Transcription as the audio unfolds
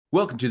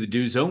Welcome to the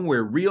Do Zone,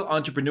 where real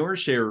entrepreneurs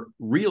share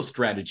real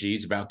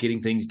strategies about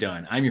getting things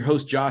done. I'm your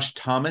host, Josh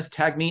Thomas.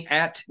 Tag me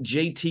at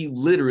JT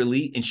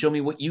Literally and show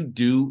me what you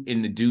do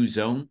in the Do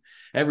Zone.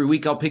 Every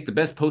week, I'll pick the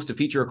best post to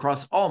feature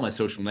across all my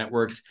social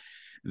networks.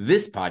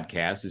 This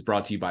podcast is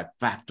brought to you by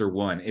Factor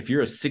One. If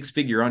you're a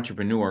six-figure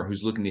entrepreneur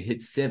who's looking to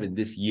hit 7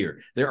 this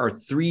year, there are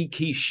 3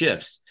 key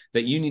shifts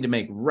that you need to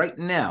make right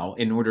now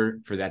in order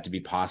for that to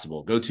be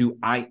possible. Go to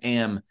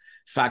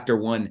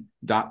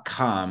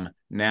iamfactor1.com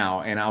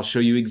now, and I'll show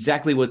you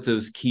exactly what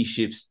those key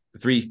shifts,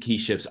 3 key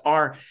shifts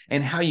are,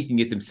 and how you can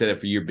get them set up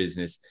for your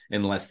business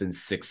in less than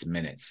 6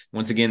 minutes.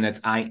 Once again, that's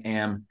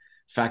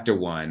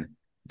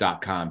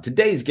iamfactor1.com.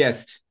 Today's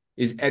guest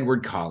is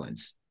Edward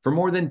Collins. For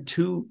more than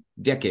 2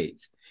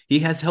 decades, he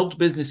has helped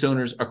business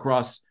owners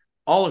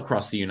all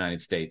across the United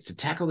States to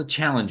tackle the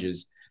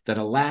challenges that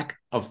a lack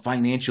of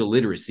financial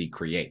literacy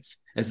creates.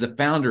 As the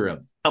founder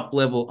of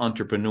Up-Level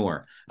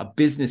Entrepreneur, a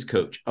business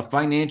coach, a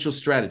financial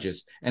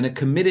strategist, and a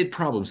committed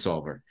problem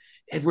solver,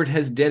 Edward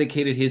has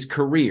dedicated his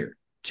career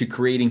to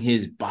creating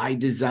his by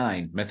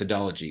design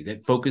methodology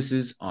that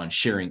focuses on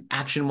sharing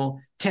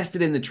actionable,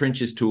 tested in the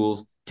trenches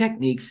tools,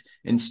 techniques,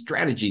 and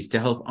strategies to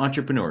help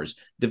entrepreneurs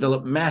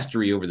develop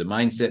mastery over the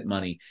mindset,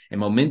 money, and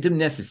momentum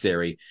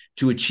necessary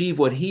to achieve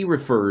what he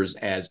refers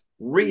as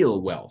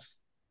real wealth.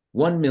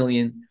 1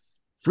 million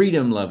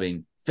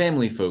freedom-loving,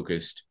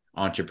 family-focused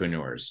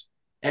entrepreneurs.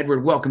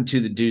 Edward, welcome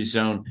to the Do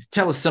Zone.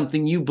 Tell us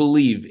something you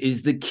believe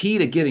is the key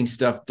to getting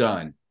stuff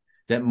done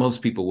that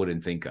most people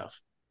wouldn't think of.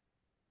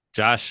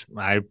 Josh,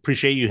 I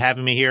appreciate you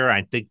having me here.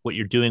 I think what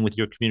you're doing with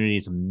your community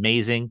is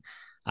amazing.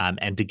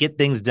 And to get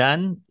things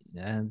done,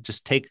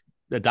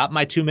 adopt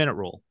my 2-minute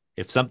rule.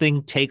 If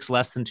something takes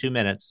less than 2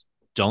 minutes,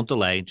 don't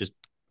delay, just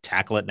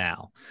tackle it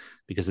now.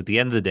 Because at the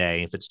end of the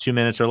day, if it's 2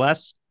 minutes or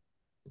less,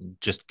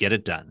 just get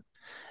it done.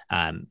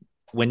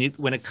 When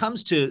it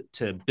comes to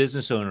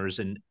business owners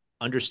and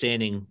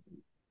understanding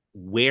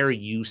where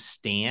you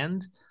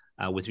stand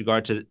with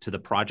regard to the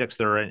projects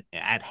that are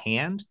at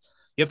hand,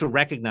 you have to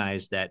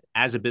recognize that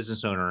as a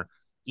business owner,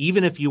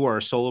 even if you are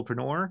a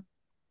solopreneur,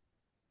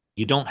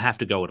 you don't have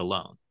to go it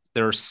alone.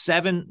 There are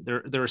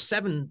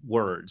 7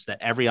 words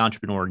that every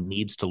entrepreneur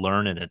needs to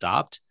learn and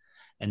adopt,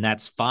 and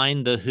that's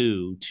find the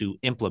who to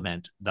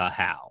implement the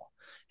how.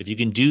 If you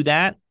can do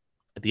that,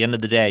 at the end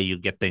of the day, you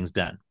get things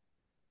done.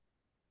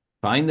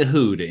 Find the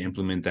who to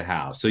implement the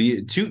how. So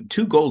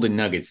two golden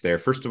nuggets there.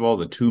 First of all,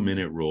 the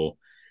 2-minute rule.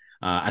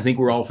 I think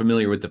we're all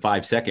familiar with the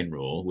 5-second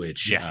rule,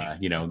 which, Yes.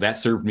 That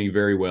served me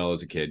very well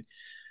as a kid.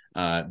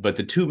 But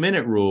the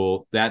 2-minute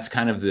rule, that's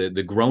kind of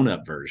the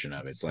grown-up version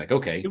of it. It's like,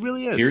 okay, It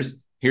really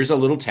is. Here's a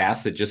little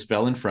task that just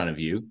fell in front of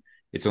you.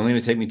 It's only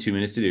going to take me 2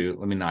 minutes to do.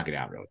 Let me knock it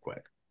out real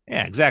quick.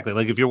 Yeah, exactly.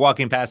 Like if you're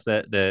walking past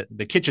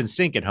the kitchen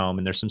sink at home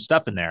and there's some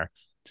stuff in there,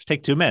 just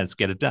take 2 minutes,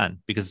 get it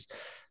done, because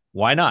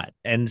why not?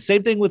 And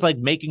same thing with like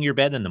making your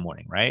bed in the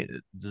morning, right?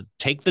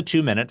 Take the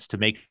 2 minutes to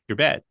make your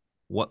bed.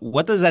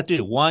 What does that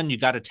do? One, you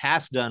got a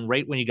task done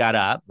right when you got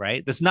up,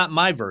 right? That's not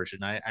my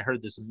version. I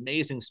heard this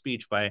amazing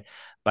speech by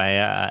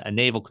a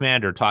naval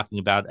commander talking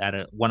about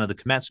at one of the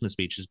commencement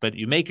speeches. But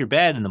you make your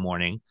bed in the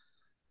morning,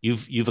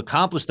 you've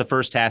accomplished the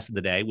first task of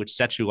the day, which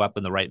sets you up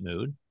in the right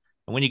mood.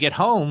 And when you get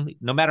home,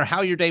 no matter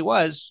how your day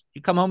was,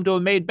 you come home to a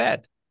made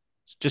bed.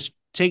 Just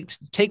take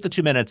the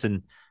 2 minutes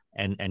and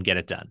get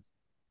it done.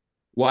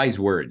 Wise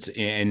words.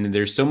 And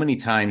there's so many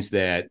times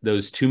that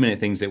those 2-minute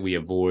things that we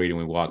avoid and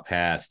we walk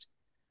past,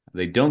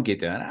 they don't get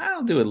done.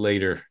 I'll do it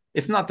later.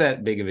 It's not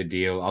that big of a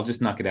deal. I'll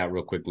just knock it out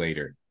real quick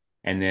later.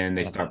 And then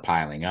they start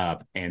piling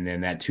up. And then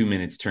that 2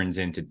 minutes turns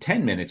into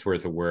 10 minutes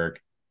worth of work.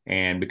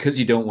 And because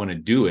you don't want to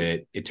do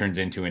it, it turns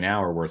into an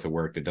hour worth of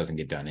work that doesn't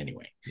get done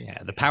anyway.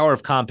 Yeah. The power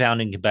of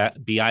compounding can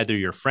be either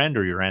your friend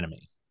or your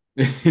enemy.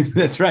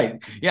 That's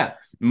right. Yeah.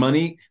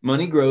 Money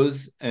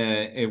grows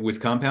with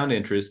compound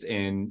interest,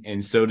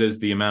 and so does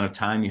the amount of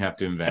time you have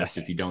to invest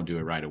if you don't do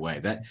it right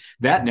away.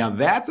 Now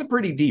that's a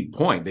pretty deep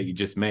point that you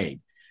just made,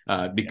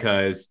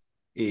 because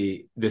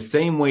the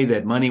same way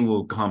that money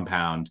will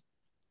compound,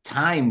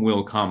 time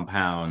will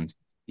compound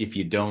if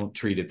you don't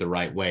treat it the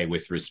right way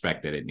with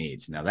respect that it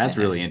needs. Now that's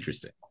really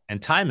interesting. And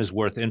time is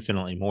worth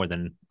infinitely more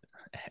than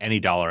any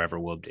dollar ever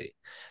will be.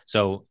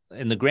 So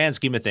in the grand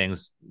scheme of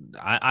things,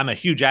 I'm a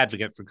huge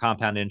advocate for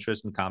compound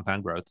interest and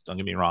compound growth. Don't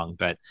get me wrong,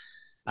 but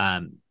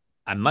I'm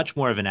much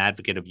more of an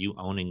advocate of you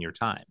owning your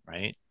time,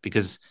 right?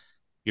 Because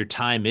your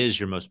time is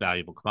your most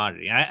valuable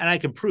commodity. And I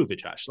can prove it,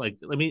 Josh. Like,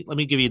 let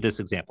me give you this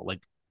example.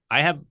 Like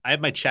I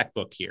have my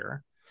checkbook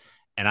here,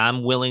 and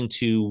I'm willing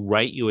to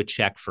write you a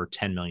check for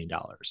 $10 million.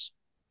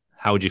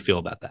 How would you feel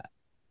about that?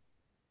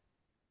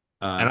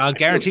 And I'll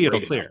guarantee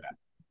it'll clear.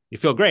 You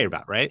feel great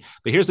about it, right?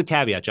 But here's the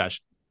caveat,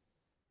 Josh.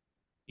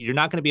 You're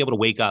not going to be able to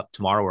wake up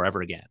tomorrow or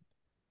ever again.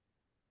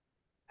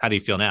 How do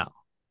you feel now?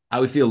 I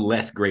would feel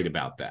less great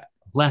about that.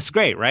 Less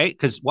great, right?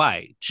 Because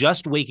why?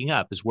 Just waking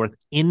up is worth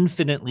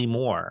infinitely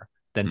more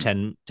than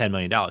 $10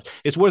 million.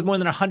 It's worth more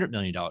than $100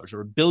 million or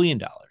 $1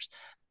 billion,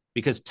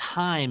 because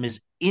time is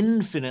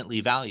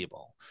infinitely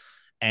valuable.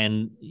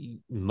 And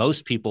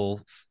most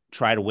people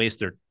try to waste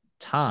their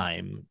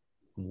time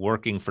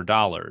working for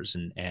dollars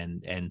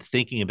and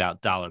thinking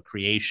about dollar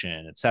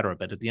creation, et cetera.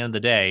 But at the end of the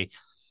day,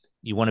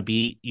 you want to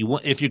be,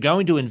 if you're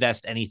going to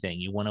invest anything,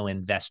 you want to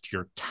invest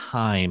your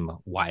time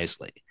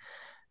wisely,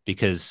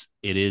 because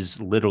it is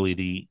literally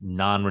the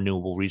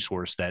non-renewable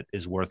resource that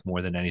is worth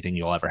more than anything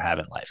you'll ever have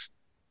in life.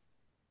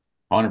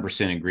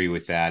 100% agree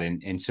with that.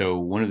 And so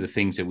one of the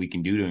things that we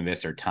can do to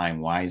invest our time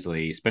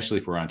wisely, especially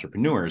for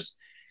entrepreneurs,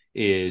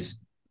 is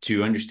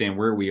to understand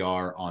where we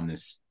are on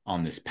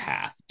this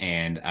path.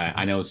 And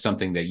I know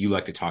something that you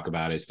like to talk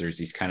about is there's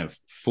these kind of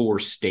 4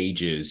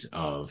 stages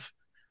of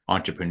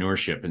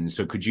entrepreneurship. And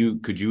so could you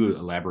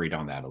elaborate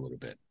on that a little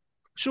bit?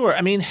 Sure.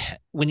 I mean,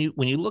 when you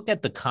look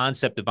at the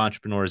concept of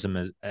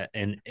entrepreneurism as,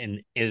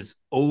 and its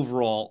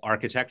overall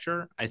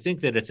architecture, I think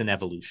that it's an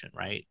evolution,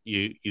 right?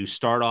 You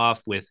start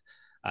off with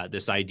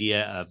this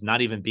idea of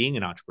not even being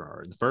an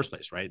entrepreneur in the first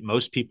place, right?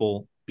 Most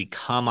people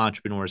become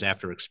entrepreneurs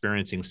after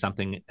experiencing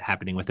something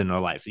happening within their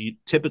life.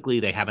 Typically,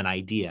 they have an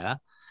idea,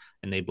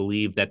 and they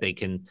believe that they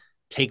can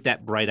take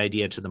that bright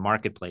idea to the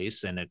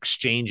marketplace and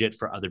exchange it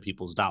for other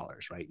people's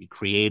dollars, right? You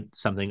create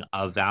something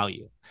of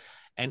value.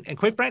 And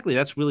quite frankly,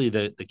 that's really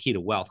the key to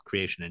wealth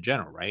creation in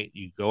general, right?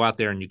 You go out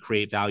there and you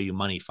create value,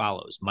 money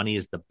follows. Money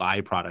is the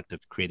byproduct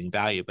of creating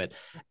value. But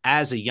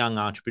as a young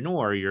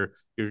entrepreneur, you're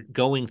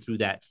going through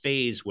that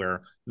phase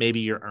where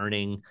maybe you're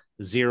earning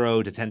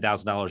 $0 to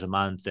 $10,000 a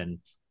month, and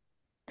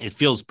it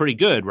feels pretty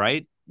good,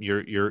 right?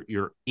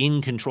 You're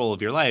in control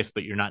of your life,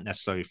 but you're not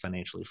necessarily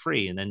financially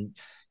free. And then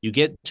you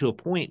get to a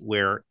point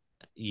where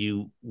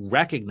you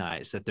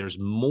recognize that there's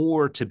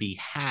more to be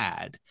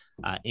had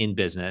in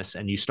business,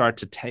 and you start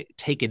to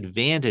take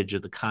advantage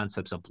of the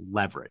concepts of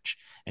leverage.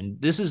 And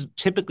this is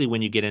typically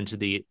when you get into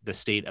the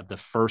state of the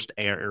first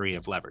area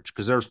of leverage,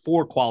 because there's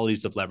 4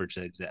 qualities of leverage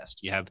that exist.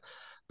 You have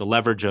the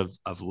leverage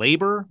of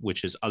labor,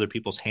 which is other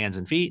people's hands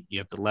and feet. You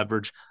have the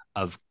leverage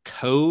of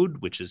code,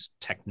 which is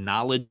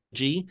technology.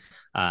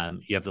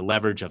 You have the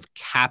leverage of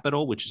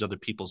capital, which is other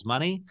people's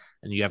money.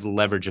 And you have the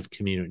leverage of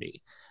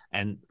community.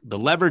 And the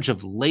leverage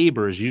of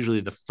labor is usually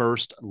the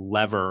first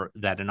lever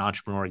that an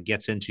entrepreneur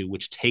gets into,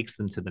 which takes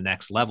them to the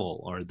next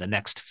level or the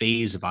next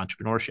phase of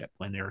entrepreneurship,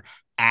 when they're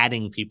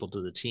adding people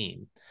to the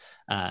team,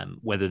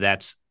 whether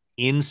that's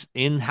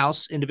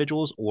in-house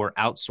individuals or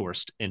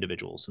outsourced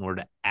individuals, in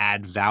order to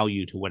add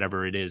value to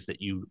whatever it is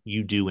that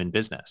you do in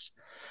business.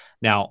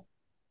 Now,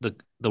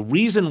 the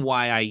reason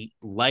why I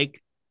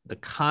like the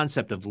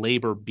concept of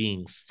labor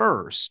being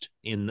first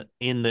in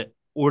the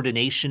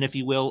ordination, if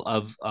you will,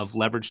 of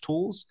leverage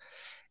tools,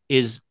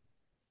 is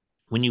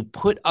when you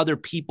put other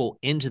people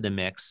into the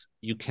mix,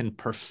 you can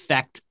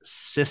perfect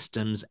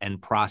systems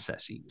and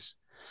processes.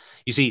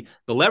 You see,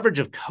 the leverage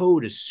of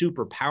code is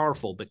super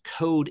powerful, but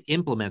code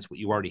implements what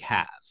you already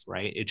have,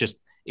 right?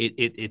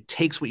 It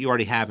takes what you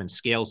already have and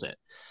scales it.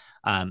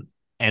 And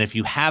if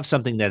you have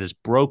something that is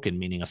broken,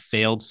 meaning a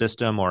failed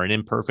system or an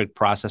imperfect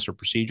process or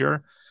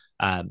procedure,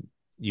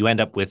 you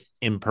end up with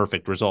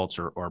imperfect results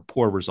or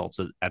poor results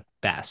at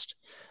best.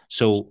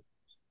 So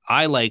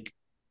I like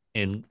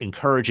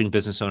encouraging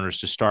business owners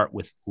to start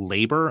with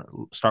labor,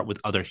 start with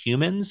other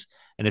humans.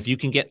 And if you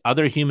can get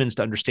other humans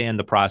to understand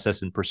the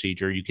process and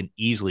procedure, you can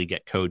easily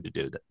get code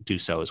to do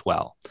so as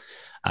well.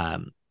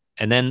 And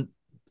then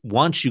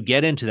once you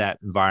get into that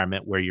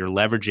environment where you're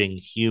leveraging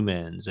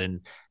humans and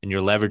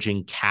you're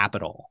leveraging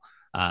capital,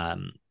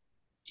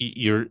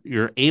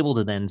 you're able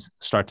to then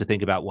start to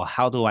think about, well,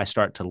 how do I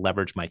start to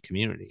leverage my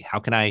community? How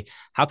can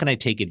I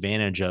take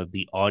advantage of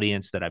the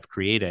audience that I've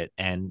created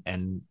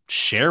and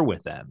share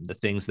with them the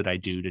things that I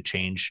do to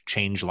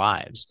change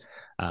lives,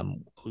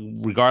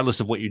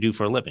 regardless of what you do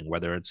for a living,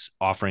 whether it's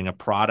offering a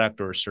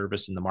product or a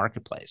service in the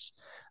marketplace.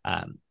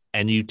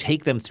 And you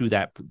take them through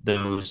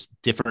those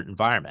different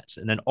environments.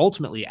 And then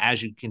ultimately,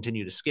 as you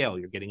continue to scale,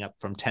 you're getting up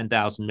from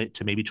 $10,000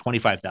 to maybe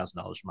 $25,000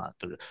 a month,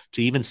 or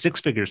to even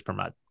 6 figures per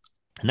month.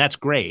 And that's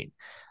great.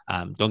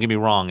 Don't get me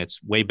wrong.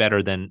 It's way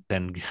better than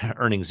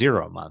earning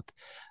 $0 a month.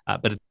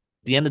 But at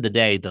the end of the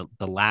day, the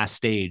last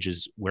stage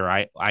is where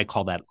I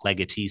call that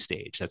legatee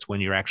stage. That's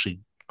when you're actually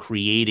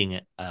creating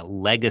a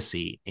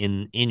legacy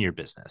in your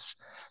business.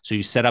 So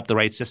you set up the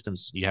right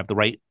systems, you have the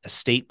right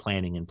estate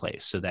planning in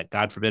place, so that,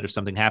 God forbid, if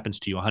something happens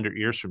to you 100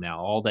 years from now,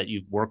 all that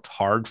you've worked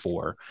hard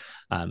for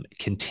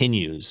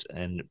continues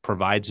and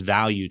provides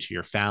value to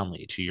your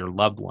family, to your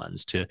loved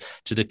ones, to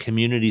the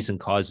communities and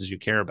causes you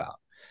care about.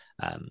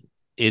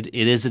 It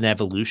is an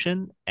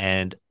evolution,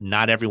 and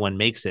not everyone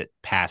makes it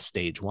past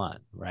stage 1,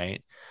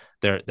 right?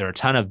 There are a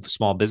ton of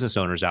small business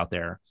owners out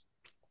there.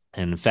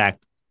 And in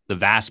fact, the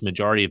vast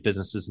majority of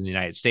businesses in the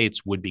United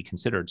States would be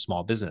considered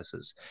small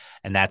businesses.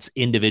 And that's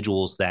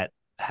individuals that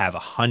have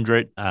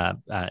 100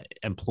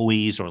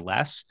 employees or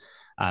less,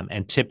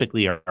 and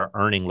typically are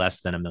earning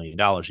less than $1 million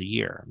a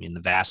year. I mean, the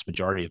vast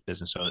majority of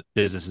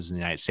businesses in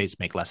the United States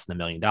make less than $1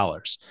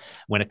 million.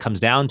 When it comes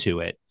down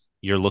to it,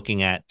 you're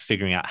looking at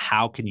figuring out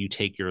how can you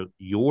take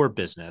your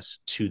business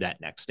to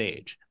that next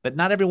stage. But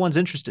not everyone's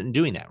interested in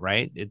doing that,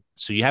 right?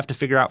 So you have to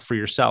figure out for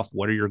yourself,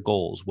 what are your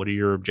goals? What are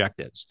your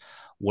objectives?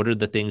 What are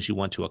the things you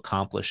want to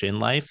accomplish in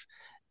life?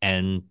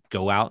 and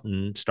go out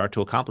and start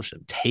to accomplish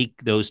them.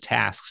 Take those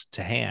tasks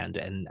to hand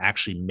and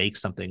actually make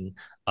something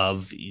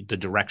of the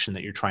direction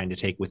that you're trying to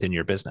take within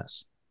your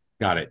business.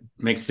 Got it.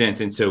 Makes sense.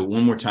 And so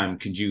one more time,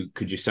 could you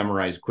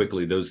summarize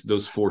quickly those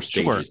four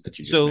Sure. stages that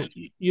you just So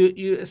mentioned?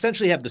 you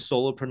essentially have the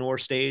solopreneur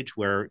stage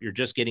where you're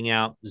just getting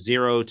out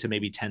zero to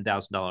maybe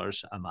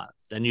 $10,000 a month.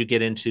 Then you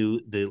get into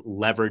the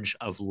leverage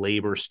of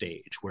labor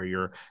stage where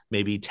you're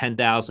maybe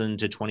 10,000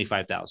 to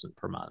 25,000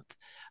 per month.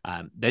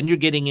 Then you're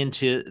getting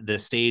into the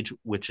stage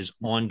which is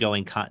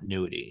ongoing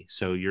continuity.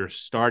 So you're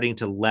starting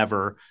to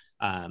lever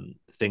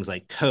things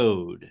like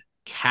code,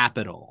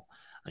 capital.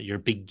 You're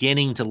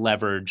beginning to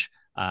leverage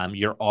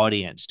your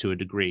audience to a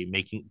degree,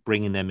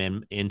 bringing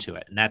them into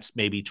it, and that's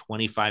maybe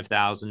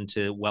 25,000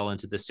 to well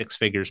into the six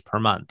figures per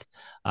month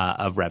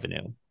of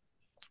revenue.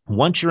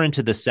 Once you're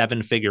into the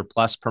seven-figure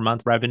plus per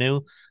month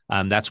revenue,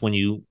 that's when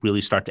you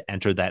really start to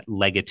enter that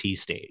legatee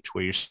stage,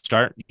 where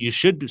you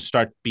should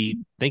start be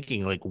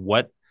thinking like,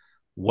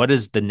 what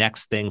is the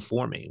next thing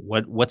for me?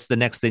 What's the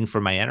next thing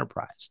for my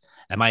enterprise?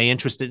 Am I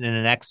interested in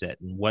an exit?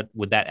 And what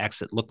would that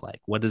exit look like?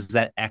 What does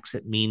that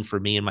exit mean for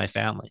me and my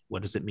family?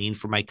 What does it mean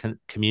for my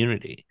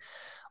community?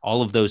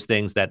 All of those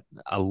things that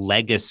a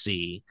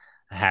legacy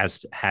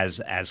has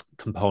as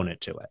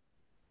component to it.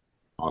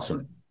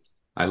 Awesome.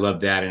 I love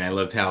that, and I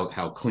love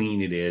how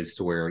clean it is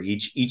to where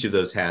each of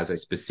those has a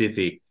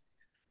specific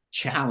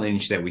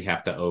challenge that we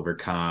have to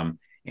overcome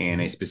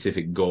and a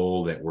specific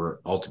goal that we're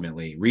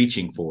ultimately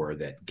reaching for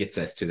that gets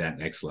us to that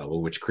next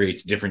level, which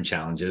creates different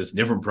challenges,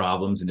 different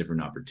problems, and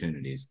different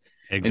opportunities.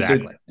 And so,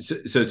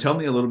 Exactly. so tell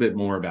me a little bit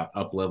more about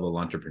Up Level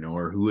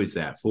Entrepreneur. Who is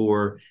that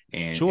for,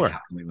 and Sure. how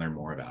can we learn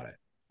more about it?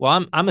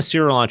 Well, I'm a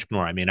serial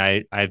entrepreneur. I mean,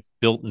 I've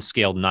built and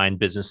scaled 9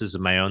 businesses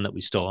of my own that we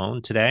still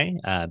own today.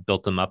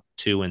 Built them up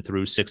to and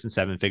through 6 and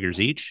 7 figures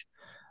each.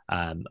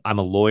 I'm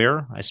a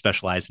lawyer. I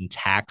specialize in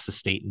tax,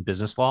 estate, and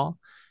business law,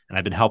 and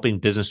I've been helping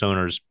business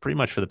owners pretty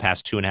much for the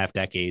past 2.5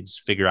 decades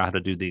figure out how to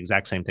do the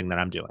exact same thing that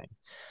I'm doing.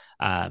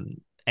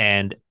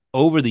 And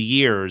over the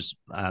years,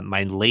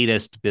 my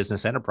latest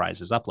business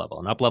enterprise is Uplevel,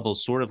 and Uplevel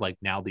is sort of like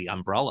now the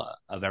umbrella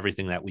of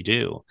everything that we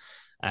do.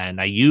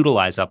 And I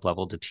utilize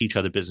Uplevel to teach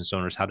other business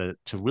owners how to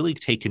really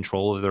take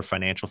control of their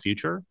financial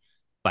future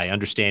by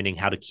understanding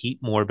how to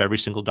keep more of every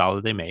single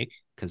dollar they make.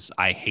 Because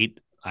I hate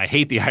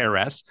the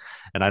IRS,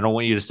 and I don't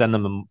want you to send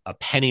them a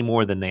penny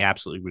more than they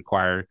absolutely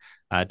require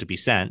to be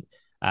sent.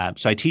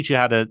 So I teach you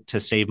how to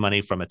save money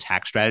from a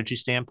tax strategy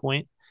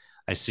standpoint.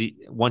 I see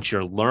once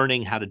you're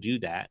learning how to do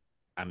that,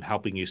 I'm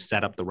helping you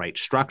set up the right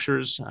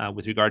structures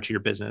with regard to your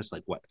business,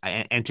 like what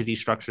entity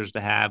structures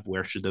to have,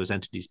 where should those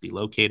entities be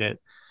located.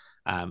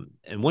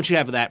 And once you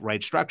have that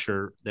right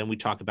structure, then we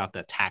talk about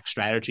the tax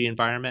strategy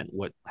environment,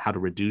 how to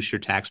reduce your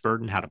tax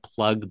burden, how to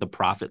plug the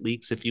profit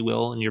leaks, if you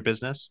will, in your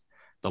business.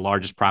 The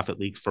largest profit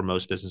leak for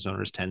most business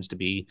owners tends to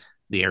be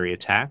the area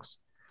tax.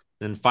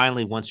 Then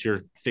finally, once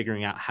you're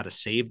figuring out how to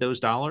save those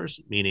dollars,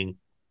 meaning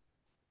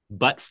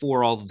but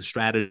for all of the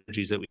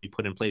strategies that we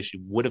put in place, you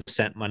would have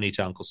sent money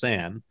to Uncle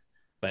Sam.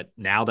 But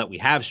now that we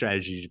have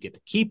strategies, you get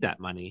to keep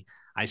that money.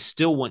 I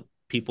still want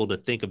people to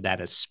think of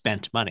that as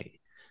spent money,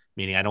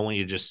 meaning I don't want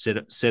you to just sit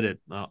it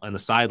on the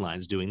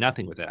sidelines doing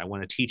nothing with it. I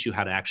want to teach you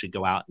how to actually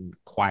go out and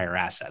acquire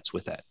assets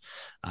with it.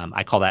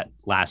 I call that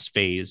last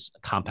phase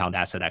compound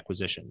asset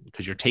acquisition,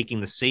 because you're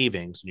taking the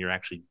savings and you're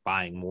actually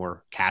buying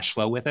more cash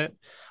flow with it,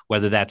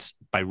 whether that's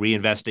by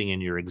reinvesting in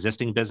your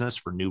existing business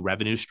for new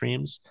revenue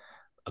streams,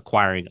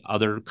 acquiring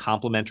other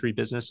complementary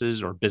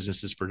businesses or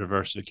businesses for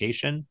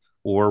diversification,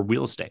 or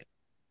real estate.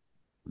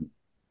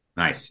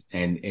 Nice.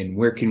 And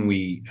where can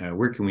we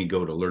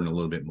go to learn a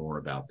little bit more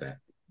about that?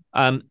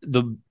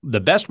 The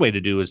best way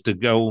to do is to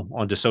go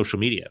onto social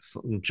media,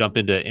 jump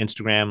into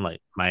Instagram.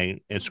 Like my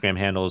Instagram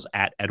handle is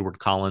at Edward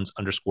Collins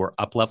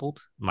 _upleveled.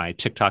 My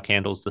TikTok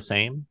handle is the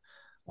same.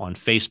 On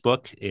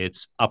Facebook,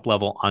 it's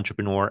Uplevel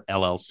Entrepreneur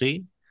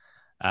LLC.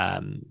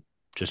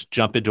 Just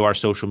jump into our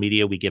social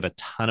media. We give a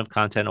ton of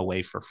content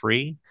away for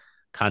free,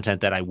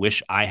 content that I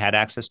wish I had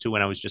access to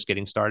when I was just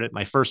getting started.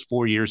 My first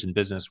 4 years in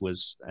business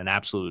was an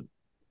absolute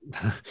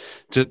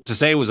to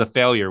say it was a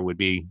failure would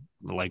be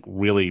like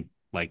really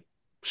like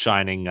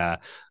shining a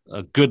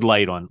good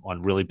light on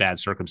really bad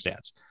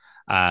circumstance.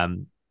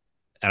 And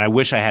I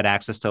wish I had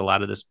access to a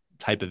lot of this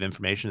type of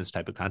information, this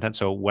type of content.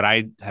 So what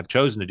I have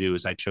chosen to do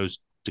is I chose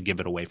to give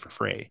it away for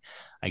free.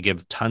 I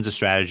give tons of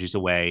strategies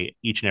away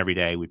each and every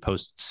day. We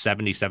post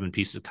 77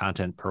 pieces of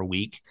content per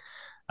week.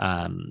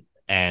 And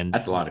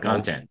That's a lot of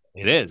content.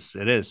 it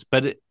is.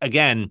 But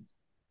again,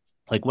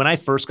 like when I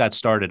first got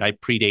started, I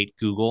predate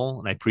Google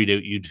and I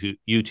predate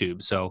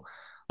YouTube. So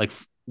like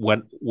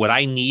what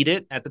I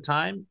needed at the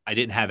time, I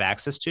didn't have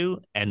access to.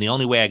 And the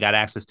only way I got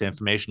access to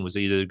information was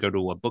either to go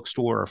to a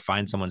bookstore or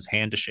find someone's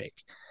hand to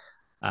shake.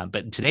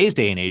 But in today's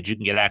day and age, you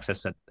can get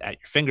access at your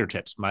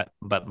fingertips.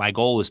 But my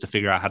goal is to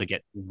figure out how to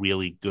get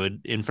really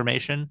good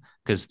information,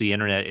 because the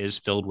internet is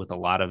filled with a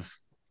lot of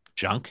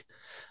junk.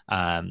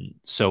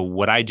 So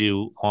what I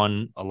do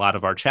on a lot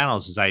of our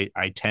channels is I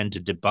tend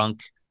to debunk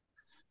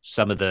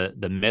some of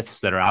the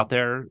myths that are out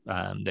there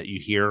that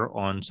you hear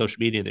on social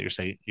media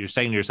that you're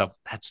saying to yourself,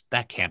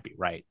 that can't be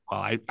right.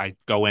 Well, I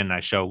go in and I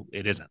show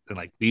it isn't. And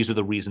like, these are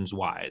the reasons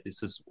why.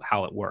 This is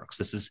how it works.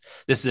 This is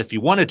if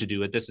you wanted to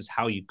do it, this is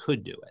how you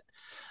could do it.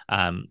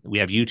 We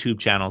have YouTube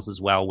channels as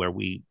well where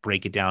we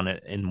break it down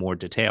in more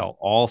detail,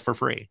 all for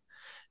free.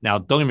 Now,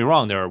 don't get me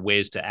wrong, there are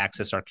ways to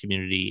access our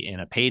community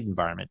in a paid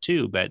environment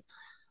too, but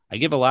I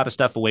give a lot of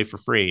stuff away for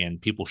free, and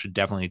people should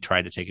definitely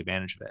try to take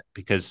advantage of it,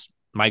 because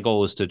my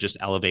goal is to just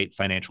elevate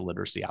financial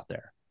literacy out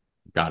there.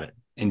 Got it.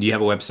 And do you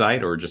have a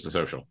website or just a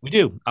social? We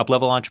do.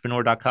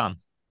 uplevelentrepreneur.com.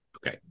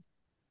 Okay.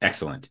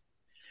 Excellent.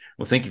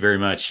 Well, thank you very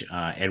much,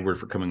 Edward,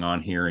 for coming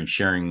on here and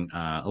sharing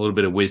a little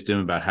bit of wisdom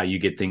about how you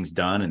get things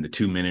done and the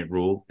 2-minute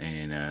rule.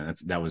 And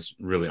that was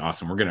really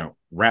awesome. We're going to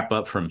wrap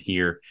up from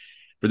here.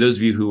 For those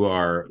of you who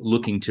are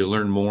looking to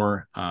learn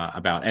more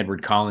about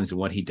Edward Collins and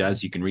what he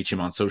does, you can reach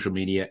him on social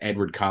media,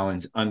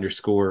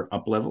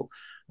 EdwardCollins_uplevel,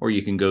 or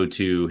you can go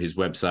to his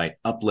website,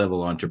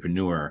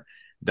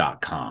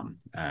 uplevelentrepreneur.com.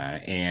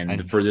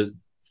 And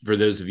for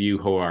those of you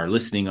who are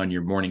listening on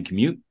your morning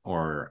commute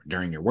or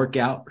during your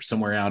workout or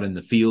somewhere out in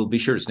the field, be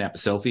sure to snap a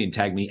selfie and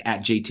tag me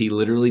at JT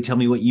Literally. Tell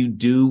me what you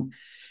do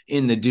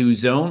in the do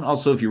zone.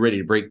 Also, if you're ready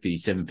to break the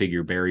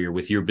 7-figure barrier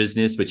with your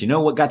business, but you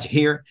know what got you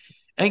here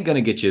ain't going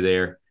to get you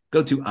there,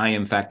 go to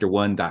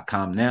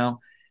imfactor1.com now,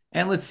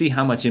 and let's see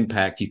how much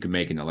impact you can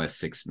make in the next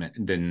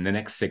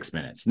 6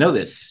 minutes. Know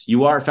this,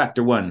 you are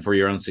Factor One for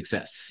your own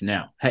success.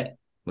 Now, hey,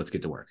 let's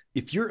get to work.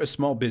 If you're a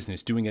small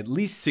business doing at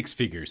least 6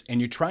 figures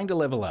and you're trying to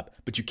level up,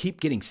 but you keep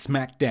getting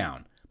smacked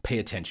down, pay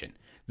attention.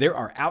 There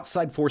are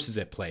outside forces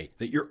at play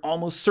that you're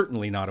almost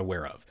certainly not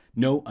aware of.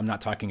 No, I'm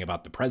not talking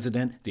about the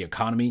president, the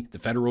economy, the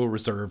Federal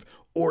Reserve,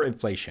 or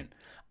inflation.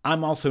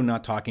 I'm also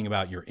not talking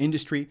about your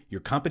industry,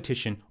 your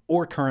competition,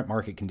 or current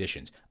market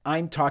conditions.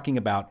 I'm talking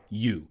about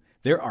you.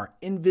 There are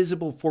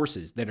invisible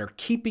forces that are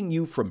keeping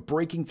you from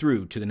breaking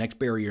through to the next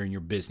barrier in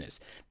your business.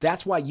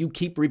 That's why you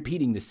keep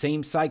repeating the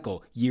same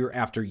cycle year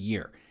after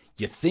year.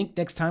 You think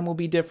next time will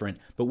be different,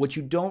 but what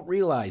you don't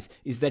realize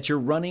is that you're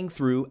running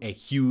through a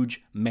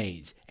huge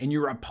maze, and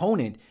your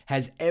opponent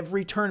has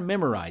every turn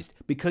memorized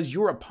because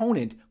your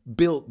opponent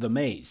built the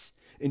maze.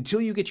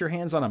 Until you get your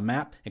hands on a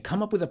map and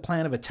come up with a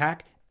plan of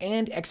attack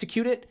and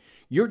execute it,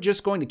 you're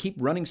just going to keep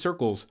running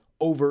circles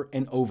over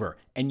and over,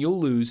 and you'll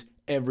lose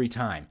every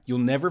time. You'll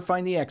never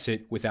find the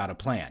exit without a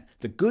plan.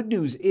 The good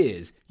news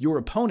is your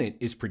opponent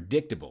is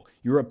predictable.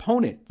 Your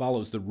opponent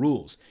follows the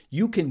rules.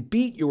 You can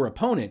beat your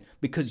opponent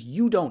because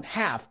you don't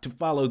have to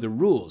follow the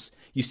rules.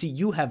 You see,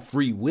 you have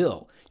free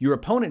will. Your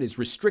opponent is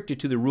restricted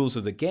to the rules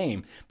of the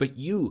game, but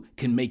you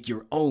can make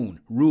your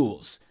own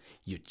rules.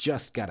 You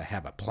just got to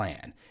have a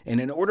plan.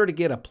 And in order to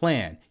get a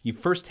plan, you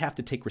first have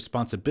to take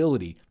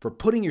responsibility for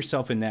putting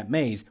yourself in that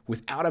maze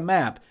without a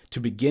map to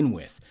begin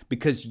with,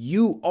 because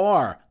you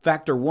are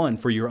Factor One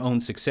for your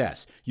own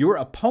success. Your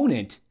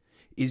opponent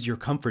is your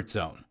comfort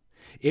zone.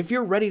 If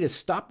you're ready to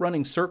stop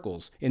running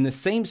circles in the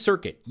same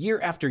circuit year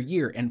after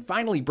year and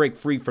finally break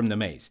free from the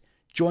maze,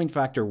 join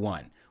Factor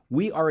One.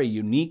 We are a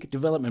unique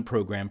development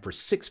program for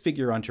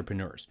 6-figure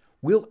entrepreneurs.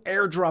 We'll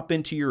airdrop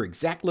into your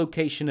exact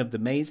location of the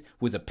maze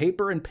with a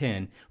paper and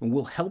pen, and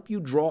we'll help you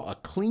draw a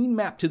clean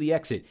map to the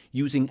exit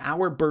using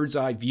our bird's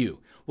eye view.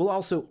 We'll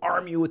also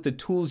arm you with the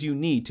tools you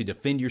need to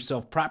defend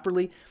yourself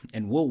properly,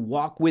 and we'll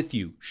walk with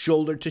you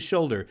shoulder to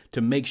shoulder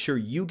to make sure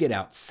you get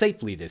out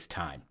safely this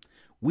time.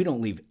 We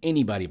don't leave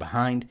anybody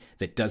behind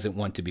that doesn't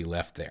want to be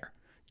left there.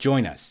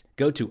 Join us.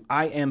 Go to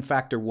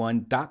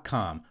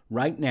imfactor1.com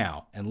right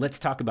now, and let's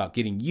talk about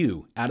getting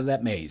you out of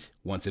that maze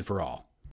once and for all.